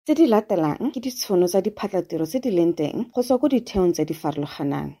Tse di latelang ke ditshono tsa diphatlatiro tse di leng teng go tswa ko ditheong tse di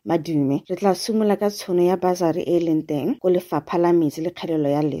farologanang. Madume, re tla simolola ka tshono ya basari e e leng teng go Lefapha la Metsi le Kgelelo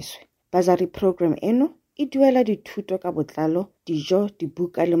ya Leswe. Basari program eno e duela dithuto ka botlalo, dijo,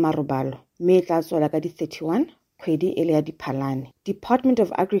 dibuka le marobalo, mme e tla tswela ka di 31 kgwedi e le ya Diphalane. Department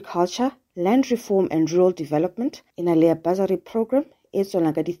of Agriculture, Land Reform and Rural Development e na le ya basari program e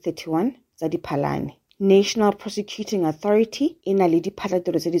tswelang ka di 31 tsa Diphalane. National Prosecuting Authority e na le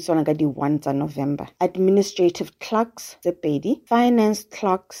diphatlatiro tse di tswelang ka di 1 tsa November. Administrative Clerks tse 2, Finance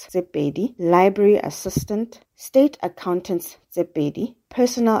Clerks tse 2, Library Assistant, State Accountants tse 2,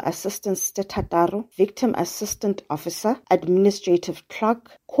 Personal Assistants tse 3, Victim Assistant Officer, Administrative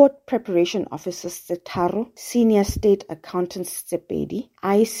Clerk, Court Preparation Officers tse 3, Senior State Accountants tse 2,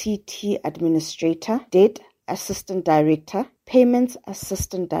 ICT Administrator, Debt Assistant Director, Payments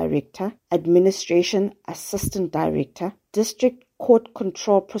Assistant Director, Administration Assistant Director, District Court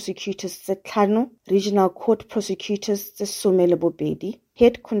Control Prosecutors tse 5, Regional Court Prosecutors tse 12,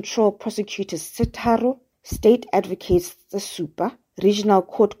 Head Control Prosecutors tse 3, State Advocates tse 7, Regional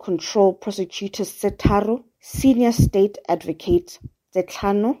Court Control Prosecutors tse 3, Senior State Advocates tse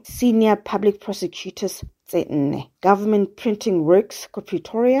 5, Senior Public Prosecutors tse 4. Government Printing Works ko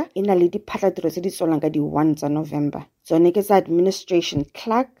Pretoria e na le diphatlatiro tse di tswelang ka di 1 tsa November. Tsone ke tsa Administration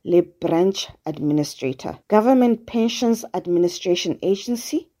Clerk le Branch Administrator. Government Pensions Administration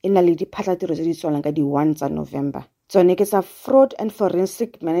Agency e na le diphatlatiro tse di tswelang ka di 1 tsa November. Tsone ke tsa Fraud and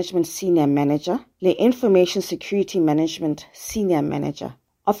Forensic Management Senior Manager le Information Security Management Senior Manager.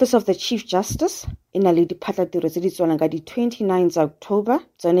 Office of the Chief Justice e na le diphatlatiro tse di tswelang ka di 29 tsa October.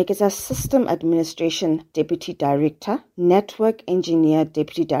 Tsone ke tsa System Administration Deputy Director, Network Engineer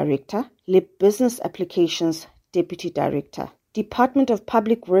Deputy Director le Business Applications Deputy Director. Department of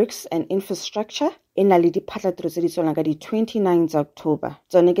Public Works and Infrastructure e na le diphatlatiro tse di tswelang ka di 29 tsa October.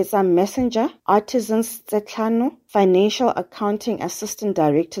 Tsone ke tsa Messenger, Artisans tse 5, Financial Accounting Assistant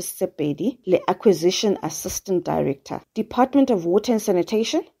Directors tse 2 le Acquisition Assistant Director. Department of Water and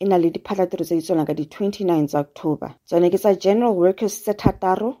Sanitation e na le diphatlatiro tse di tswelang ka di 29 tsa October. Tsone ke tsa General Workers tse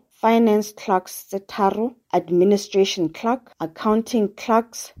 3, Finance Clerks tse 3, Administration Clerk, Accounting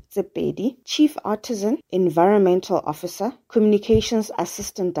Clerks tse 2, Chief Artisan, Environmental Officer, Communications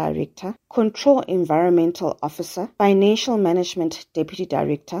Assistant Director, Control Environmental Officer, Financial Management Deputy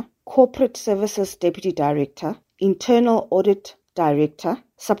Director, Corporate Services Deputy Director, Internal Audit Director,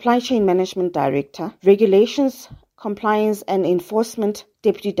 Supply Chain Management Director, Regulations, Compliance and Enforcement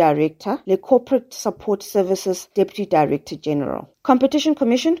Deputy Director, le Corporate Support Services Deputy Director General. Competition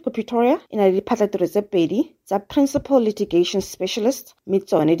Commission ko Pretoria e na le diphatlatiro tse 2 tsa Principal Litigation Specialist, mme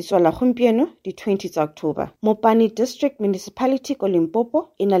tsone di tswala gompieno di 20 tsa October. Mopani District Municipality ko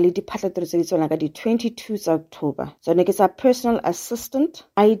Limpopo e na le diphatlatiro tse di tswalang ka di 22 tsa October. Tsone ke tsa Personal Assistant,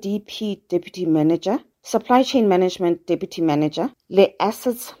 IDP Deputy Manager, Supply Chain Management Deputy Manager le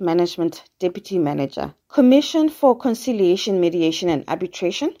Assets Management Deputy Manager. Commission for Conciliation, Mediation and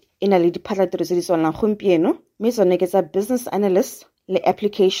Arbitration e na le diphatlatiro tse di tswalang gompieno, mme tsone ke tsa Business Analyst le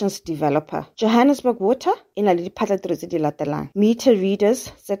Applications Developer. Johannesburg Water e na le diphatlatiro tse di latelang: Meter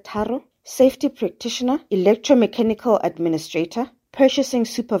Readers tse 3, Safety Practitioner, Electromechanical Administrator, Purchasing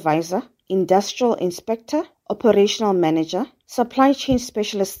Supervisor, Industrial Inspector, Operational Manager, Supply Chain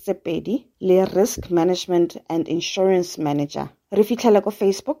Specialist tse 2 le Risk Management and Insurance Manager. Re fitlhela ko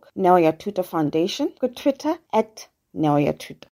Facebook, Neo ya Thuto Foundation, ko Twitter @Neo ya Thuto.